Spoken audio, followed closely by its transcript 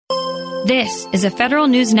This is a Federal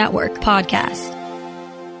News Network podcast.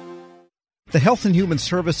 The Health and Human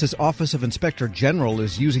Services Office of Inspector General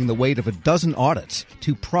is using the weight of a dozen audits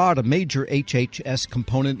to prod a major HHS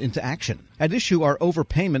component into action. At issue are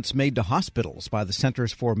overpayments made to hospitals by the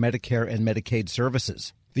Centers for Medicare and Medicaid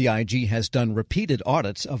Services. The IG has done repeated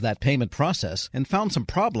audits of that payment process and found some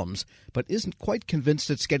problems, but isn't quite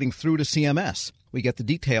convinced it's getting through to CMS. We get the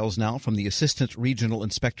details now from the Assistant Regional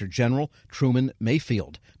Inspector General, Truman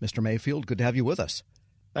Mayfield. Mr. Mayfield, good to have you with us.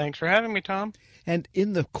 Thanks for having me, Tom. And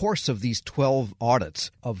in the course of these 12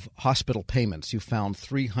 audits of hospital payments, you found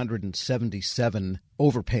 377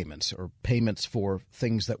 overpayments or payments for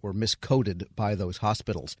things that were miscoded by those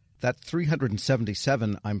hospitals. That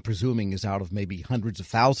 377, I'm presuming, is out of maybe hundreds of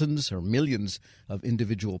thousands or millions of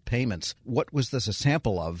individual payments. What was this a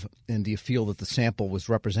sample of, and do you feel that the sample was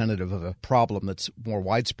representative of a problem that's more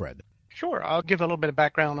widespread? Sure. I'll give a little bit of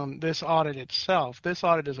background on this audit itself. This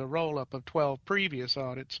audit is a roll-up of 12 previous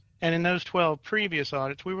audits. And in those 12 previous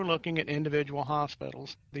audits, we were looking at individual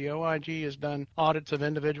hospitals. The OIG has done audits of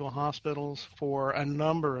individual hospitals for a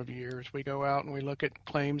number of years. We go out and we look at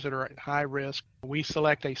claims that are at high risk. We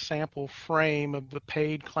select a sample frame of the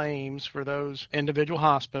paid claims for those individual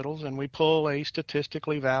hospitals, and we pull a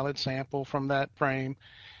statistically valid sample from that frame.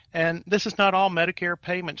 And this is not all Medicare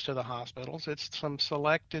payments to the hospitals. It's some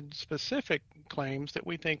selected specific claims that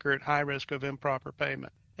we think are at high risk of improper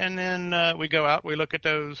payment. And then we go out, we look at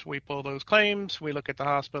those, we pull those claims, we look at the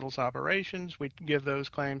hospital's operations, we give those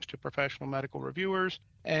claims to professional medical reviewers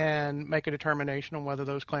and make a determination on whether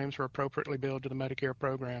those claims are appropriately billed to the Medicare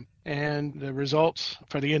program. And the results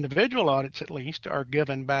for the individual audits, at least, are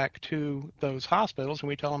given back to those hospitals, and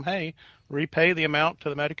we tell them, hey, repay the amount to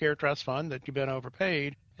the Medicare Trust Fund that you've been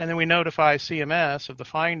overpaid. And then we notify CMS of the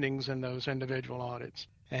findings in those individual audits.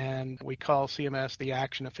 And we call CMS the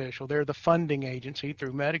action official. They're the funding agency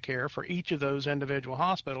through Medicare for each of those individual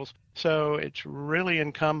hospitals. So it's really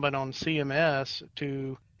incumbent on CMS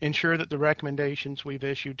to ensure that the recommendations we've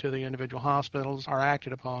issued to the individual hospitals are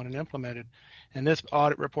acted upon and implemented. And this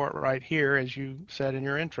audit report right here, as you said in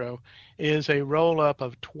your intro, is a roll-up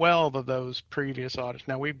of 12 of those previous audits.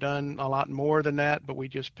 Now, we've done a lot more than that, but we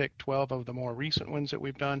just picked 12 of the more recent ones that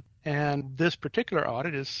we've done. And this particular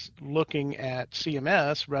audit is looking at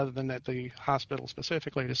CMS rather than at the hospital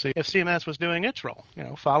specifically to see if CMS was doing its role,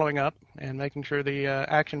 following up and making sure the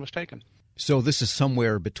action was taken. So this is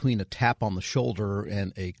somewhere between a tap on the shoulder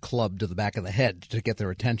and a club to the back of the head to get their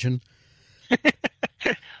attention?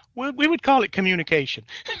 Well, we would call it communication.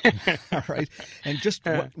 All right. And just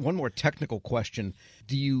one more technical question.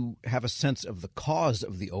 Do you have a sense of the cause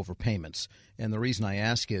of the overpayments? And the reason I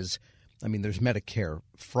ask is, there's Medicare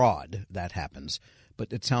fraud that happens,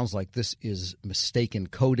 but it sounds like this is mistaken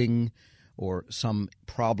coding or some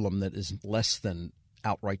problem that is less than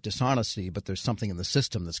outright dishonesty, but there's something in the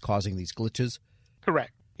system that's causing these glitches?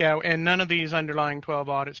 Correct. Yeah, and none of these underlying 12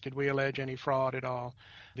 audits did we allege any fraud at all.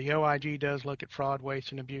 The OIG does look at fraud,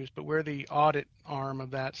 waste, and abuse, but we're the audit arm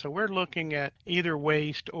of that. So we're looking at either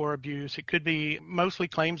waste or abuse. It could be mostly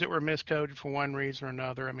claims that were miscoded for one reason or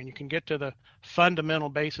another. You can get to the fundamental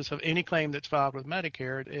basis of any claim that's filed with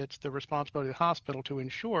Medicare. It's the responsibility of the hospital to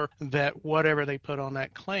ensure that whatever they put on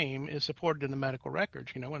that claim is supported in the medical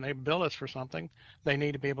records. When they bill us for something, they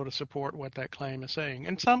need to be able to support what that claim is saying.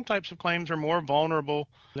 And some types of claims are more vulnerable.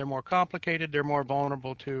 They're more complicated. They're more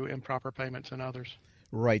vulnerable to improper payments than others.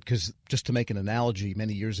 Right, because just to make an analogy,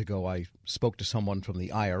 many years ago I spoke to someone from the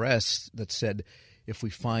IRS that said if we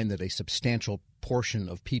find that a substantial portion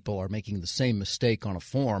of people are making the same mistake on a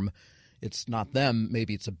form, it's not them,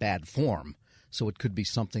 maybe it's a bad form. So it could be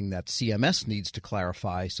something that CMS needs to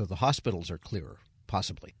clarify so the hospitals are clearer,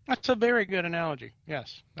 possibly. That's a very good analogy.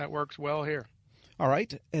 Yes, that works well here. All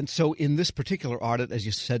right, and so in this particular audit, as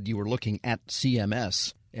you said, you were looking at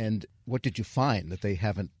CMS. And what did you find? That they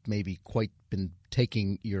haven't maybe quite been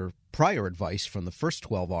taking your prior advice from the first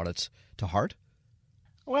 12 audits to heart?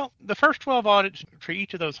 Well, the first 12 audits for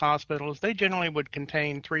each of those hospitals, they generally would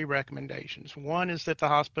contain 3 recommendations. One is that the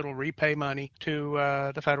hospital repay money to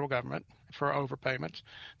the federal government for overpayments.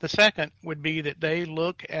 The second would be that they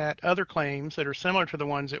look at other claims that are similar to the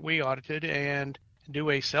ones that we audited and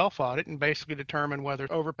do a self-audit and basically determine whether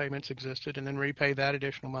overpayments existed and then repay that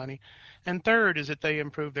additional money. And third is that they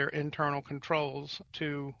improve their internal controls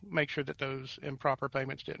to make sure that those improper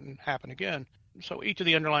payments didn't happen again. So each of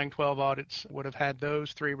the underlying 12 audits would have had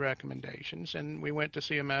those 3 recommendations. And we went to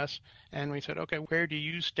CMS and we said, okay, where do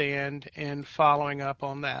you stand in following up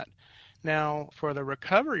on that? Now, for the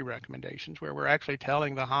recovery recommendations, where we're actually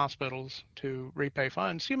telling the hospitals to repay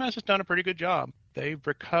funds, CMS has done a pretty good job. they've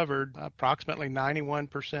recovered approximately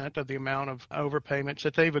 91% of the amount of overpayments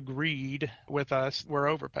that they've agreed with us were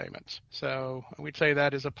overpayments. So we'd say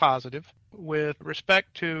that is a positive. With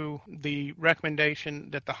respect to the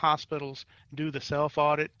recommendation that the hospitals do the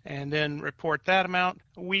self-audit and then report that amount,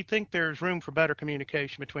 we think there's room for better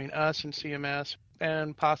communication between us and CMS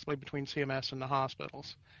and possibly between CMS and the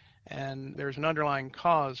hospitals. And there's an underlying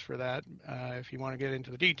cause for that, if you want to get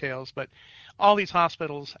into the details. But all these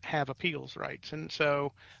hospitals have appeals rights, and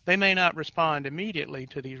so they may not respond immediately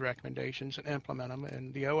to these recommendations and implement them.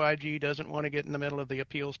 And the OIG doesn't want to get in the middle of the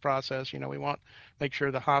appeals process. We want to make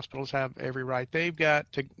sure the hospitals have every right they've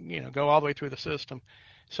got to, go all the way through the system.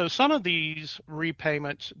 So some of these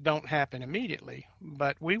repayments don't happen immediately,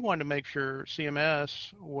 but we wanted to make sure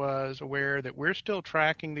CMS was aware that we're still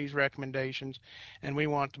tracking these recommendations, and we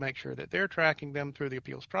want to make sure that they're tracking them through the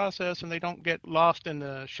appeals process and they don't get lost in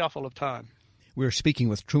the shuffle of time. We're speaking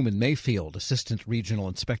with Truman Mayfield, Assistant Regional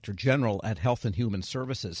Inspector General at Health and Human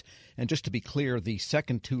Services. And just to be clear, the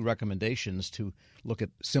second two recommendations to look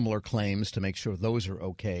at similar claims to make sure those are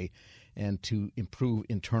okay and to improve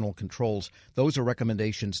internal controls, those are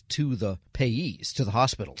recommendations to the payees, to the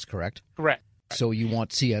hospitals, correct? Correct. So you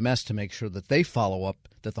want CMS to make sure that they follow up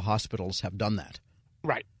that the hospitals have done that.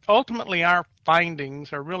 Right. Ultimately, our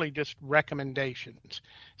findings are really just recommendations.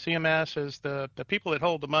 CMS is the people that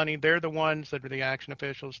hold the money. They're the ones that are the action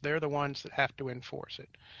officials. They're the ones that have to enforce it.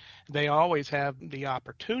 They always have the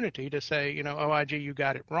opportunity to say, OIG, you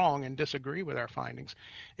got it wrong, and disagree with our findings.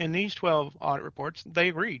 In these 12 audit reports, they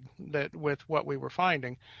agreed with what we were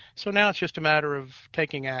finding. So now it's just a matter of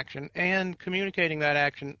taking action and communicating that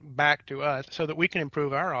action back to us so that we can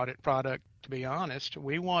improve our audit product. To be honest,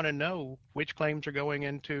 we want to know which claims are going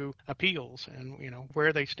into appeals and,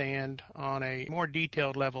 where they stand on a more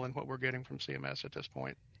detailed level than what we're getting from CMS at this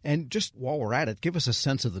point. And just while we're at it, give us a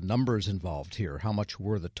sense of the numbers involved here. How much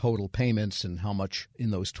were the total payments and how much in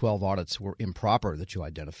those 12 audits were improper that you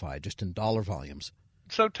identified, just in dollar volumes?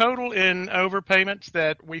 So total in overpayments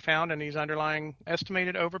that we found in these underlying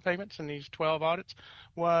estimated overpayments in these 12 audits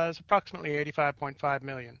was approximately $85.5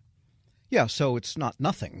 million. Yeah, so it's not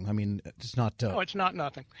nothing. I mean, it's not... No, it's not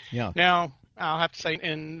nothing. Yeah. Now, I'll have to say,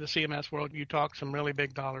 in the CMS world, you talk some really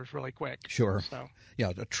big dollars really quick. Sure. So.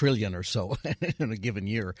 Yeah, $1 trillion or so in a given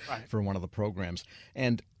year Right. for one of the programs.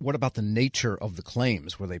 And what about the nature of the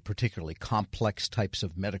claims? Were they particularly complex types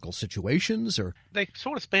of medical situations, or? They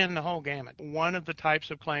sort of span the whole gamut. One of the types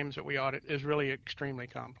of claims that we audit is really extremely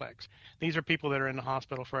complex. These are people that are in the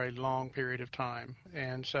hospital for a long period of time.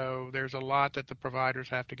 And so there's a lot that the providers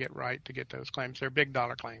have to get right to get those claims. They're big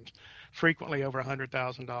dollar claims, frequently over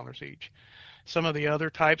 $100,000 each. Some of the other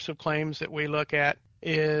types of claims that we look at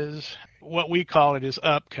is what we call it is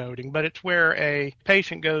upcoding, but it's where a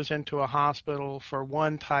patient goes into a hospital for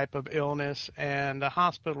one type of illness and the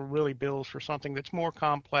hospital really bills for something that's more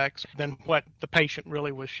complex than what the patient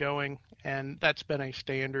really was showing, and that's been a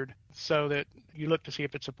standard so that you look to see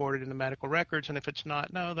if it's supported in the medical records, and if it's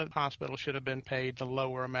not, no, the hospital should have been paid the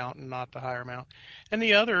lower amount and not the higher amount. And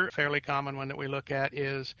the other fairly common one that we look at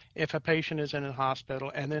is if a patient is in a hospital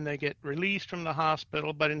and then they get released from the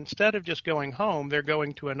hospital, but instead of just going home, they're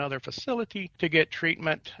going to another facility to get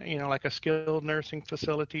treatment, like a skilled nursing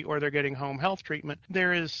facility, or they're getting home health treatment.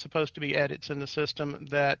 There is supposed to be edits in the system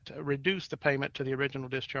that reduce the payment to the original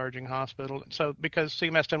discharging hospital. So because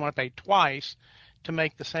CMS didn't want to pay twice to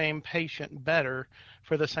make the same patient better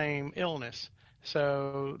for the same illness.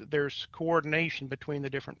 So there's coordination between the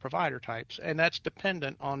different provider types, and that's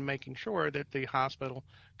dependent on making sure that the hospital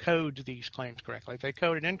codes these claims correctly. If they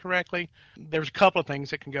code it incorrectly, there's a couple of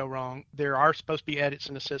things that can go wrong. There are supposed to be edits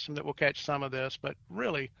in the system that will catch some of this, but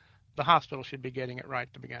really the hospital should be getting it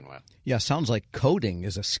right to begin with. Yeah, sounds like coding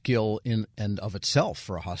is a skill in and of itself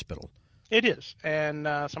for a hospital. It is, and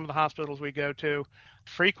some of the hospitals we go to,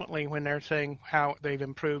 frequently when they're saying how they've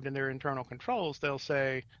improved in their internal controls, they'll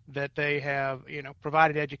say that they have,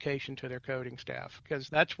 provided education to their coding staff, because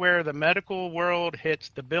that's where the medical world hits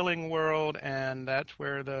the billing world, and that's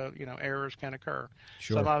where the, errors can occur.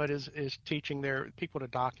 Sure. Some of it is teaching their people to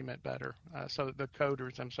document better so that the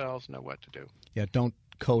coders themselves know what to do. Yeah, don't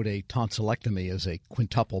code a tonsillectomy as a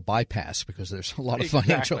quintuple bypass, because there's a lot of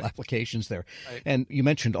financial applications there. Right. And you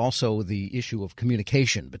mentioned also the issue of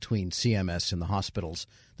communication between CMS and the hospitals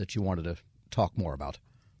that you wanted to talk more about.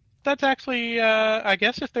 That's actually, I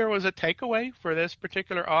guess if there was a takeaway for this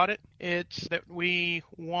particular audit, it's that we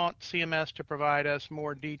want CMS to provide us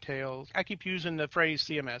more details. I keep using the phrase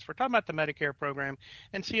CMS. We're talking about the Medicare program,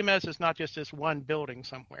 and CMS is not just this one building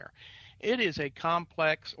somewhere. It is a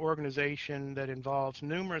complex organization that involves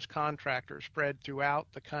numerous contractors spread throughout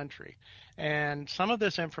the country. And some of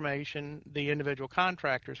this information the individual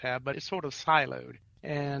contractors have, but it's sort of siloed.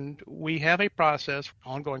 And we have a process,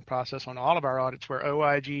 ongoing process on all of our audits where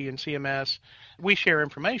OIG and CMS, we share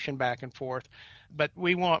information back and forth, but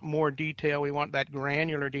we want more detail. We want that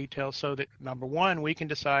granular detail so that, number one, we can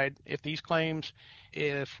decide if these claims,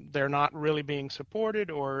 if they're not really being supported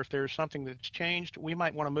or if there's something that's changed, we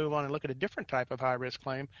might want to move on and look at a different type of high-risk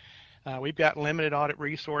claim. We've got limited audit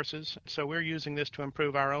resources, so we're using this to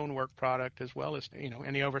improve our own work product as well as,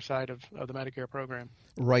 in the oversight of the Medicare program.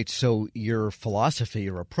 Right. So your philosophy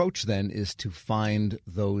or approach then is to find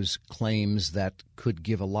those claims that could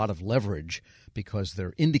give a lot of leverage because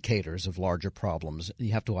they're indicators of larger problems.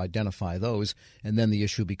 You have to identify those, and then the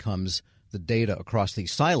issue becomes the data across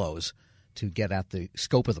these silos to get at the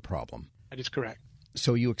scope of the problem. That is correct.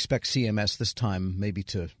 So you expect CMS this time maybe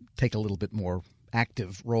to take a little bit more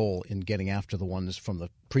active role in getting after the ones from the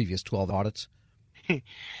previous 12 audits?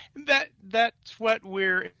 That's what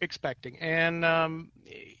we're expecting. And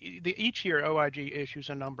each year OIG issues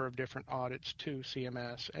a number of different audits to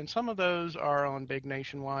CMS, and some of those are on big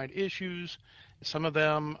nationwide issues. Some of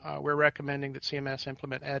them we're recommending that CMS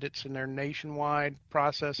implement edits in their nationwide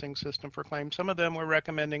processing system for claims. Some of them we're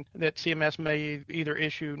recommending that CMS may either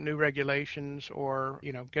issue new regulations or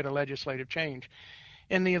get a legislative change.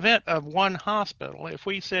 In the event of one hospital, if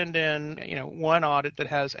we send in, one audit that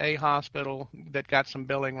has a hospital that got some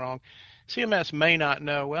billing wrong, CMS may not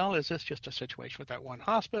know, well, is this just a situation with that one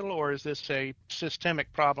hospital or is this a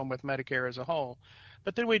systemic problem with Medicare as a whole?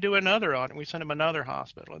 But then we do another audit and we send them another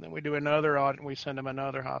hospital, and then we do another audit and we send them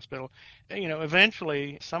another hospital.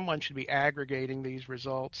 Eventually someone should be aggregating these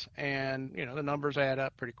results, and, the numbers add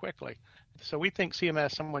up pretty quickly. So we think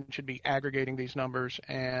someone should be aggregating these numbers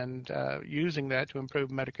and using that to improve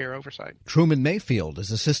Medicare oversight. Truman Mayfield is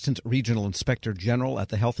Assistant Regional Inspector General at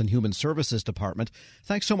the Health and Human Services Department.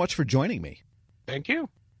 Thanks so much for joining me. Thank you.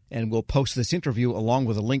 And we'll post this interview along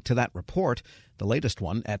with a link to that report, the latest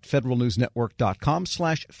one, at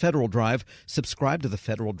federalnewsnetwork.com/Federal Drive. Subscribe to the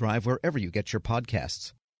Federal Drive wherever you get your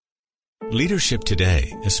podcasts. Leadership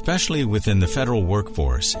today, especially within the federal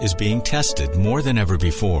workforce, is being tested more than ever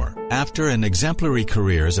before. After an exemplary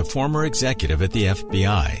career as a former executive at the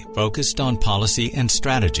FBI, focused on policy and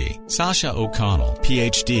strategy, Sasha O'Connell,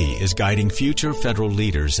 Ph.D., is guiding future federal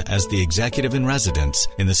leaders as the executive in residence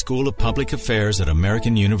in the School of Public Affairs at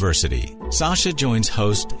American University. Sasha joins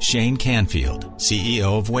host Shane Canfield,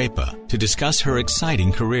 CEO of WEPA, to discuss her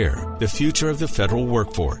exciting career, the future of the federal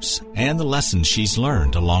workforce, and the lessons she's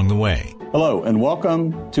learned along the way. Hello, and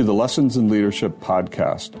welcome to the Lessons in Leadership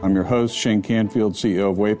podcast. I'm your host, Shane Canfield,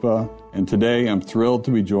 CEO of WEPA, and today I'm thrilled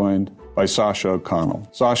to be joined by Sasha O'Connell.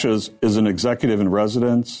 Sasha is an executive in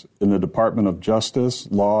residence in the Department of Justice,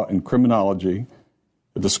 Law, and Criminology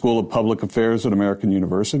at the School of Public Affairs at American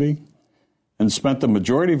University, and spent the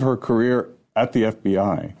majority of her career at the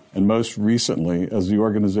FBI, and most recently as the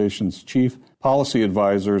organization's Chief Policy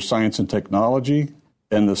Advisor, Science and Technology,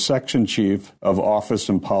 and the Section Chief of Office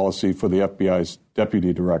and Policy for the FBI's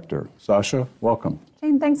Deputy Director. Sasha, welcome.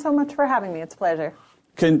 Jane, thanks so much for having me. It's a pleasure.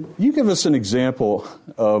 Can you give us an example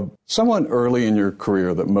of someone early in your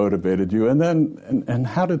career that motivated you, and then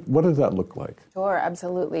what did that look like? Sure,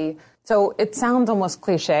 absolutely. So it sounds almost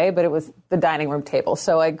cliche, but it was the dining room table.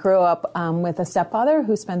 So I grew up with a stepfather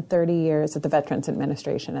who spent 30 years at the Veterans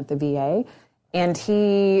Administration at the VA, and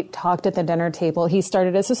he talked at the dinner table. He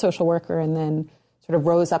started as a social worker and then sort of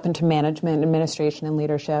rose up into management, administration, and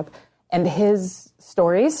leadership. And his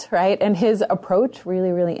stories, right, and his approach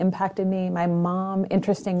really, really impacted me. My mom,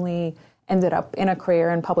 interestingly, ended up in a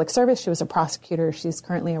career in public service. She was a prosecutor. She's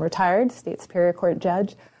currently a retired state superior court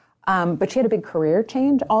judge. But she had a big career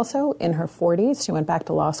change also in her 40s. She went back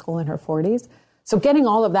to law school in her 40s. So getting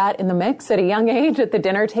all of that in the mix at a young age at the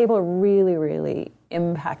dinner table really, really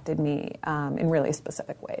impacted me in really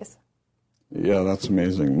specific ways. Yeah, that's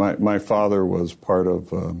amazing. My father was part of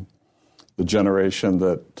the generation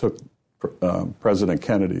that took President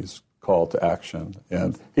Kennedy's call to action,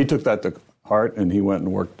 and he took that to heart, and he went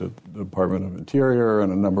and worked at the Department of Interior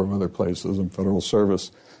and a number of other places in federal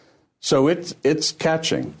service. So it's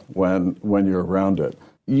catching when you're around it.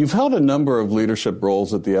 You've held a number of leadership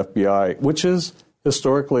roles at the FBI, which is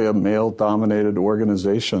historically a male-dominated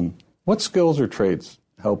organization. What skills or traits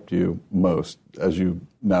helped you most as you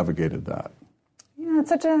navigated that? Yeah,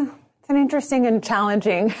 it's an interesting and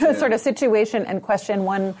challenging sort of situation and question.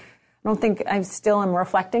 One I don't think I still am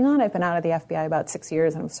reflecting on. I've been out of the FBI about 6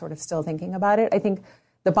 years, and I'm sort of still thinking about it. I think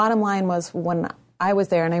the bottom line was when I was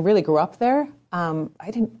there, and I really grew up there,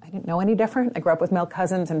 I didn't know any different. I grew up with male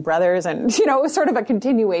cousins and brothers, and it was sort of a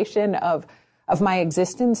continuation of my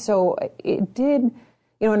existence. So it did,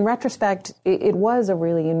 in retrospect, it was a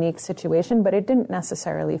really unique situation, but it didn't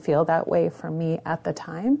necessarily feel that way for me at the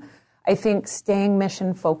time. I think staying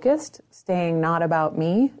mission focused, staying not about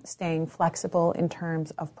me, staying flexible in terms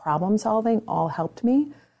of problem solving all helped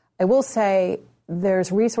me. I will say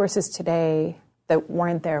there's resources today that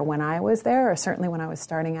weren't there when I was there, or certainly when I was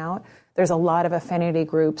starting out. There's a lot of affinity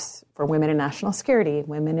groups for women in national security,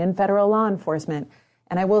 women in federal law enforcement.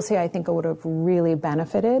 And I will say I think I would have really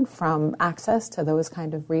benefited from access to those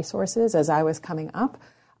kind of resources as I was coming up.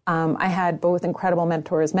 I had both incredible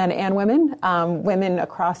mentors, men and women, women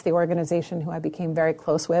across the organization who I became very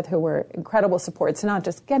close with, who were incredible supports, not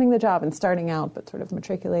just getting the job and starting out, but sort of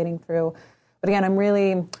matriculating through. But again, I'm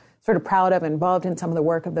really sort of proud of and involved in some of the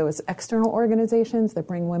work of those external organizations that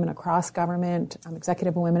bring women across government,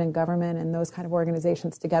 executive women in government, and those kind of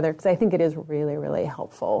organizations together, because I think it is really, really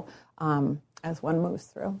helpful as one moves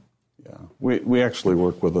through. Yeah, we actually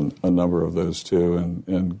work with a number of those too,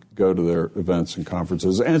 and go to their events and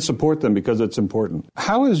conferences and support them because it's important.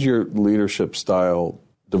 How has your leadership style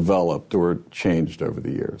developed or changed over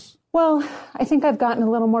the years? Well, I think I've gotten a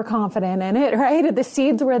little more confident in it, right? The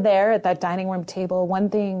seeds were there at that dining room table. One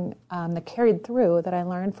thing that carried through that I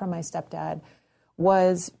learned from my stepdad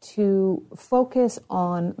was to focus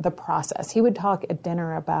on the process. He would talk at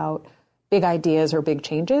dinner about big ideas or big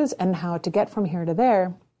changes and how to get from here to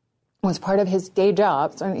there was part of his day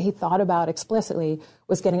job, so he thought about explicitly,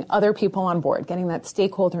 was getting other people on board, getting that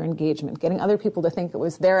stakeholder engagement, getting other people to think it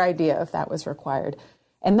was their idea if that was required.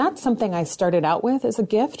 And that's something I started out with as a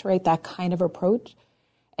gift, right, that kind of approach.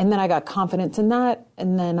 And then I got confidence in that,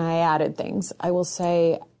 and then I added things. I will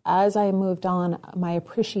say, as I moved on, my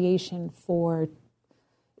appreciation for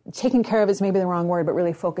taking care of is maybe the wrong word, but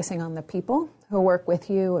really focusing on the people who work with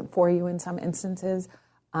you and for you in some instances,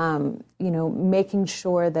 making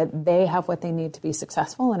sure that they have what they need to be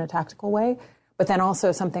successful in a tactical way. But then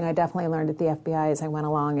also something I definitely learned at the FBI as I went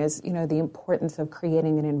along is, the importance of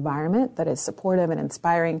creating an environment that is supportive and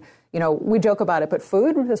inspiring. We joke about it, but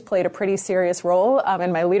food has played a pretty serious role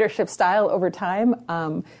in my leadership style over time.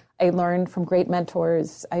 I learned from great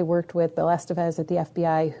mentors. I worked with Bill Estevez at the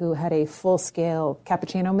FBI, who had a full-scale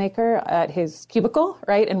cappuccino maker at his cubicle,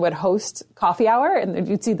 right, and would host coffee hour, and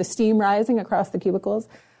you'd see the steam rising across the cubicles.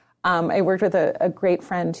 I worked with a great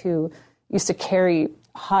friend who used to carry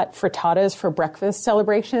hot frittatas for breakfast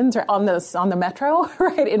celebrations or on the metro,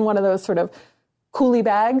 right, in one of those sort of coolie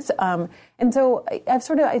bags. And so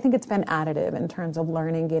I think it's been additive in terms of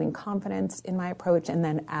learning, gaining confidence in my approach, and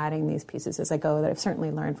then adding these pieces as I go that I've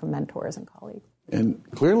certainly learned from mentors and colleagues. And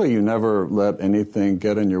clearly you never let anything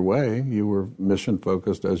get in your way. You were mission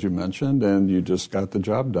focused, as you mentioned, and you just got the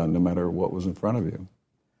job done no matter what was in front of you.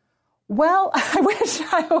 Well, I wish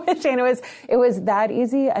it was that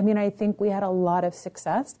easy. I mean, I think we had a lot of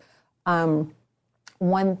success.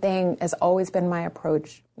 One thing has always been my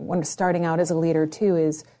approach when starting out as a leader, too,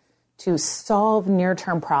 is to solve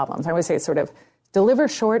near-term problems. I always say sort of deliver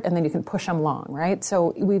short and then you can push them long, right?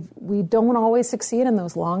 So we don't always succeed in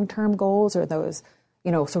those long-term goals or those,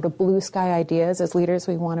 sort of blue sky ideas as leaders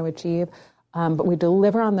we want to achieve. But we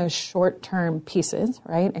deliver on those short-term pieces,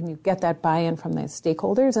 right? And you get that buy-in from the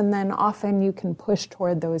stakeholders, and then often you can push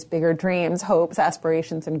toward those bigger dreams, hopes,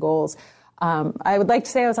 aspirations, and goals. I would like to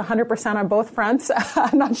say I was 100% on both fronts.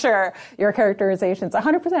 I'm not sure your characterization's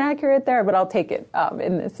 100% accurate there, but I'll take it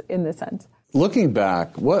in this sense. Looking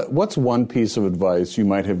back, what's one piece of advice you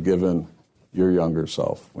might have given your younger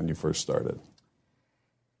self when you first started?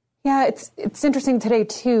 Yeah, it's interesting today,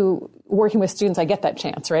 too, working with students, I get that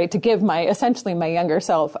chance, right, to give my younger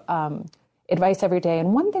self advice every day.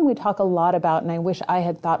 And one thing we talk a lot about, and I wish I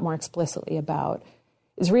had thought more explicitly about,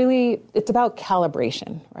 is really, it's about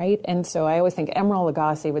calibration, right? And so I always think Emeril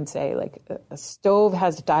Lagasse would say, like, a stove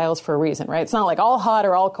has dials for a reason, right? It's not like all hot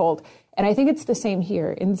or all cold. And I think it's the same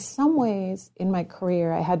here. In some ways, in my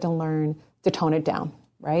career, I had to learn to tone it down,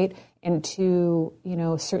 right? And to,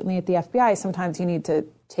 certainly at the FBI, sometimes you need to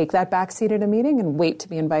take that back seat at a meeting and wait to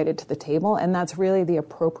be invited to the table. And that's really the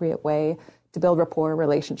appropriate way to build rapport,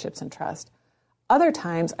 relationships, and trust. Other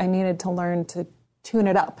times, I needed to learn to tune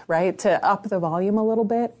it up, right? To up the volume a little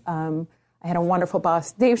bit. I had a wonderful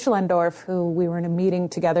boss, Dave Schlendorf, who we were in a meeting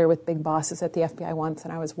together with big bosses at the FBI once,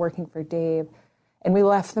 and I was working for Dave. And we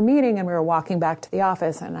left the meeting and we were walking back to the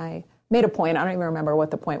office, and I made a point. I don't even remember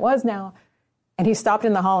what the point was now. And he stopped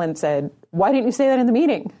in the hall and said, "Why didn't you say that in the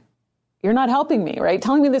meeting? You're not helping me, right?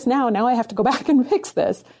 Telling me this now I have to go back and fix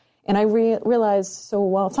this." And I realized,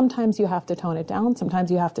 sometimes you have to tone it down,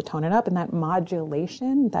 sometimes you have to tone it up, and that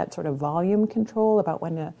modulation, that sort of volume control about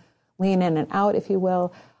when to lean in and out, if you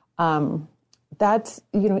will, that's,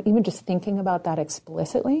 even just thinking about that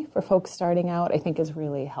explicitly for folks starting out, I think is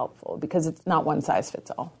really helpful because it's not one size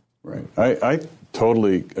fits all. Right. I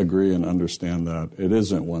totally agree and understand that. It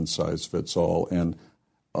isn't one size fits all. And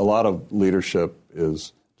a lot of leadership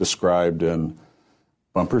is described in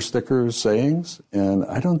bumper stickers, sayings, and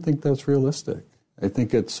I don't think that's realistic. I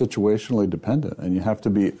think it's situationally dependent, and you have to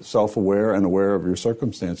be self-aware and aware of your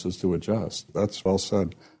circumstances to adjust. That's well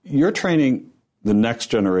said. You're training the next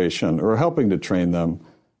generation, or helping to train them,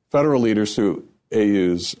 federal leaders through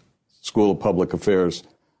AU's School of Public Affairs.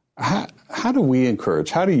 How do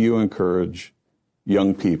you encourage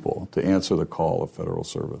young people to answer the call of federal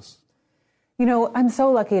service? I'm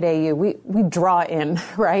so lucky at AU. We draw in,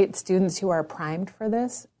 right, students who are primed for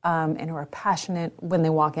this and who are passionate when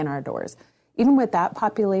they walk in our doors. Even with that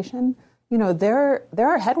population, there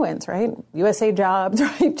are headwinds, right? USA jobs,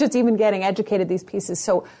 right? Just even getting educated, these pieces.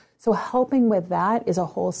 So helping with that is a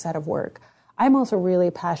whole set of work. I'm also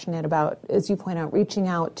really passionate about, as you point out, reaching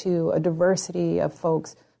out to a diversity of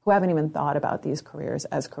folks who haven't even thought about these careers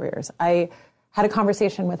as careers. I had a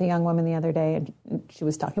conversation with a young woman the other day, and she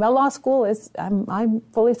was talking about law school. I'm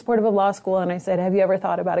fully supportive of law school, and I said, have you ever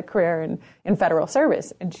thought about a career in federal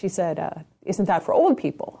service? And she said, isn't that for old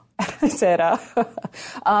people? I said,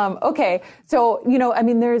 okay. So,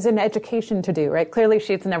 there's an education to do, right? Clearly,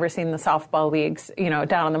 she's never seen the softball leagues,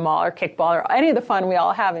 down on the mall or kickball or any of the fun we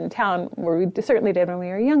all have in town, where we certainly did when we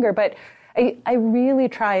were younger. But I really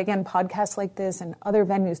try, again, podcasts like this and other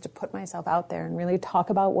venues to put myself out there and really talk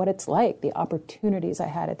about what it's like, the opportunities I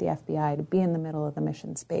had at the FBI to be in the middle of the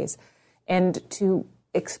mission space, and to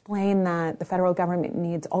explain that the federal government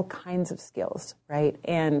needs all kinds of skills, right,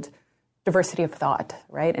 and diversity of thought,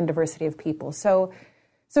 right, and diversity of people. So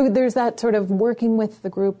there's that sort of working with the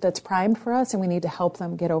group that's primed for us, and we need to help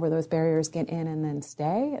them get over those barriers, get in, and then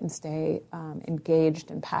stay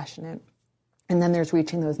engaged and passionate. And then there's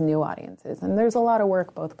reaching those new audiences. And there's a lot of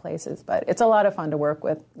work both places, but it's a lot of fun to work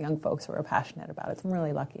with young folks who are passionate about it. So I'm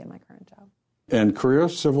really lucky in my current job. And career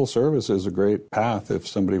civil service is a great path if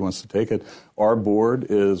somebody wants to take it. Our board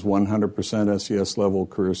is 100% SES level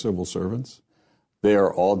career civil servants. They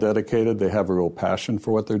are all dedicated. They have a real passion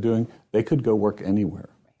for what they're doing. They could go work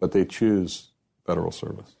anywhere, but they choose federal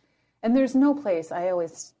service. And there's no place, I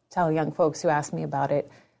always tell young folks who ask me about it,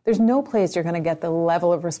 there's no place you're going to get the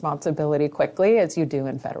level of responsibility quickly as you do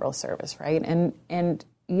in federal service, right? And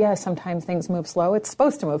yes, sometimes things move slow. It's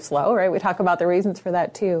supposed to move slow, right? We talk about the reasons for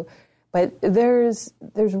that too. But there's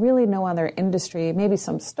really no other industry, maybe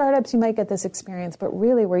some startups you might get this experience, but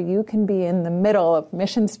really where you can be in the middle of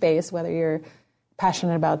mission space, whether you're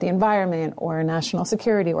passionate about the environment or national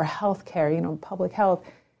security or healthcare, public health,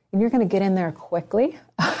 and you're going to get in there quickly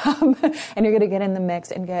and you're going to get in the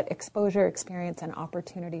mix and get exposure, experience, and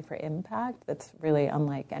opportunity for impact that's really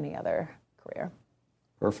unlike any other career.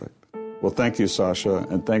 Perfect. Well, thank you, Sasha,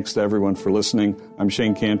 and thanks to everyone for listening. I'm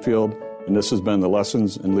Shane Canfield, and this has been the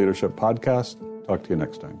Lessons in Leadership podcast. Talk to you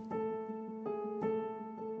next time.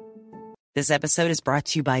 This episode is brought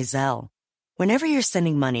to you by Zelle. Whenever you're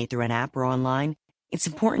sending money through an app or online, it's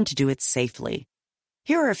important to do it safely.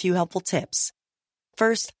 Here are a few helpful tips.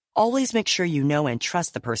 First, always make sure you know and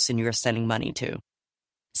trust the person you are sending money to.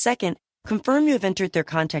 Second, confirm you have entered their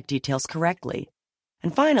contact details correctly.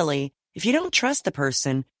 And finally, if you don't trust the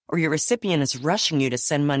person or your recipient is rushing you to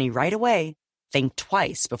send money right away, think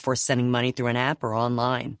twice before sending money through an app or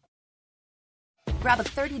online. Grab a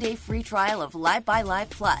 30-day free trial of Live by Live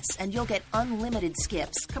Plus, and you'll get unlimited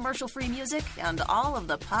skips, commercial-free music, and all of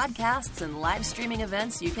the podcasts and live streaming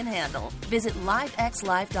events you can handle. Visit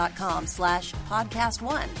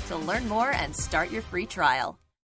livexlive.com/podcast1 to learn more and start your free trial.